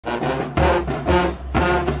What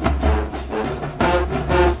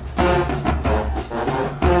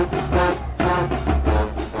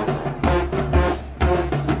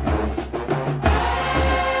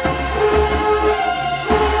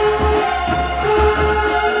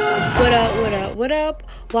up?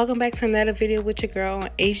 Welcome back to another video with your girl on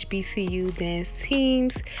HBCU dance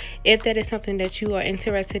teams. If that is something that you are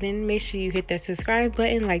interested in, make sure you hit that subscribe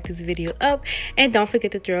button, like this video up, and don't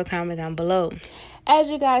forget to throw a comment down below. As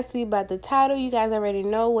you guys see by the title, you guys already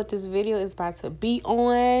know what this video is about to be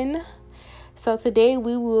on. So today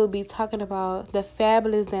we will be talking about the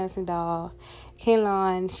fabulous dancing doll,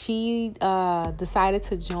 Kaylon. She decided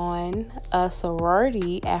to join a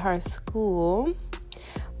sorority at her school,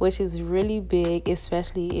 which is really big,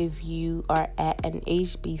 especially if you are at an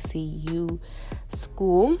HBCU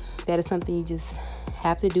school. That is something you just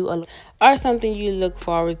have to do, or something you look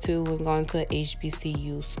forward to when going to an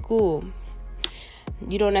HBCU school.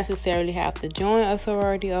 You don't necessarily have to join a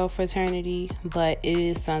sorority or fraternity, but it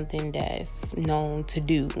is something that's known to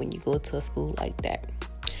do when you go to a school like that.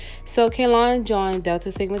 So Kaylon joined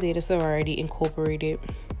Delta Sigma Theta Sorority Incorporated.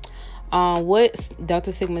 What's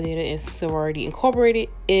Delta Sigma Theta and Sorority Incorporated?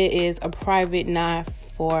 It is a private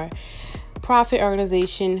non-for-profit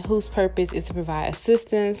organization whose purpose is to provide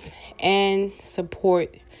assistance and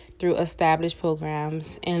support through established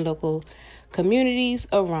programs in local communities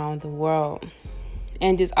around the world.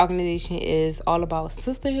 And this organization is all about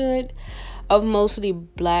sisterhood of mostly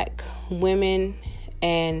Black women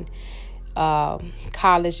and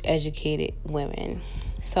college educated women.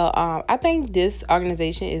 So I think this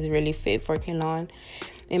organization is really fit for Kaylon,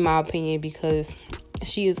 in my opinion, because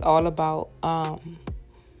she is all about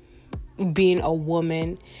being a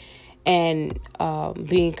woman and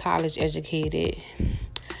being college educated.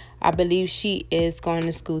 I believe she is going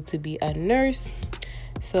to school to be a nurse.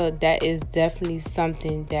 So that is definitely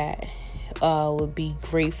something that would be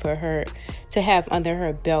great for her to have under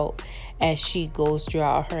her belt as she goes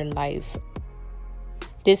throughout her life.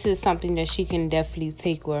 This is something that she can definitely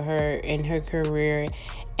take with her in her career,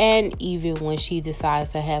 and even when she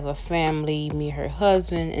decides to have a family, meet her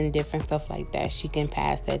husband and different stuff like that, she can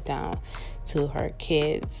pass that down to her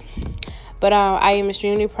kids. But I am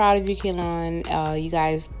extremely proud of you, Kaylon. You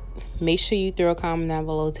guys, make sure you throw a comment down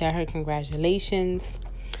below, tell her congratulations.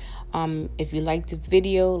 If you like this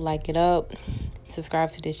video, like it up,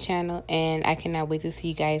 subscribe to this channel, and I cannot wait to see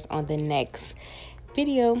you guys on the next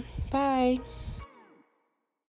video. Bye.